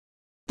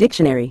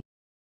Dictionary.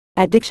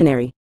 At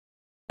dictionary.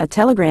 A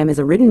telegram is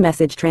a written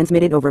message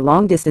transmitted over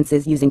long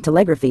distances using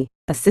telegraphy,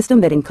 a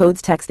system that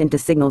encodes text into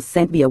signals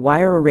sent via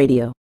wire or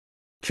radio.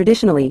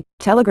 Traditionally,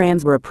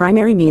 telegrams were a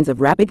primary means of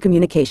rapid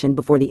communication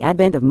before the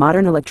advent of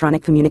modern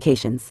electronic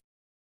communications.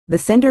 The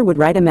sender would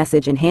write a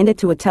message and hand it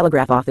to a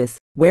telegraph office,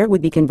 where it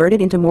would be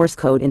converted into Morse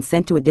code and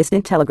sent to a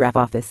distant telegraph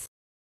office.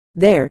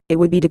 There, it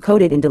would be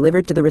decoded and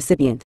delivered to the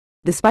recipient.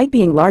 Despite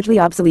being largely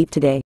obsolete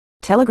today,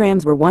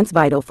 telegrams were once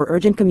vital for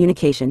urgent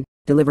communication,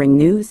 delivering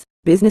news,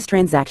 business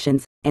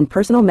transactions, and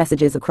personal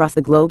messages across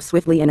the globe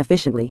swiftly and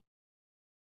efficiently.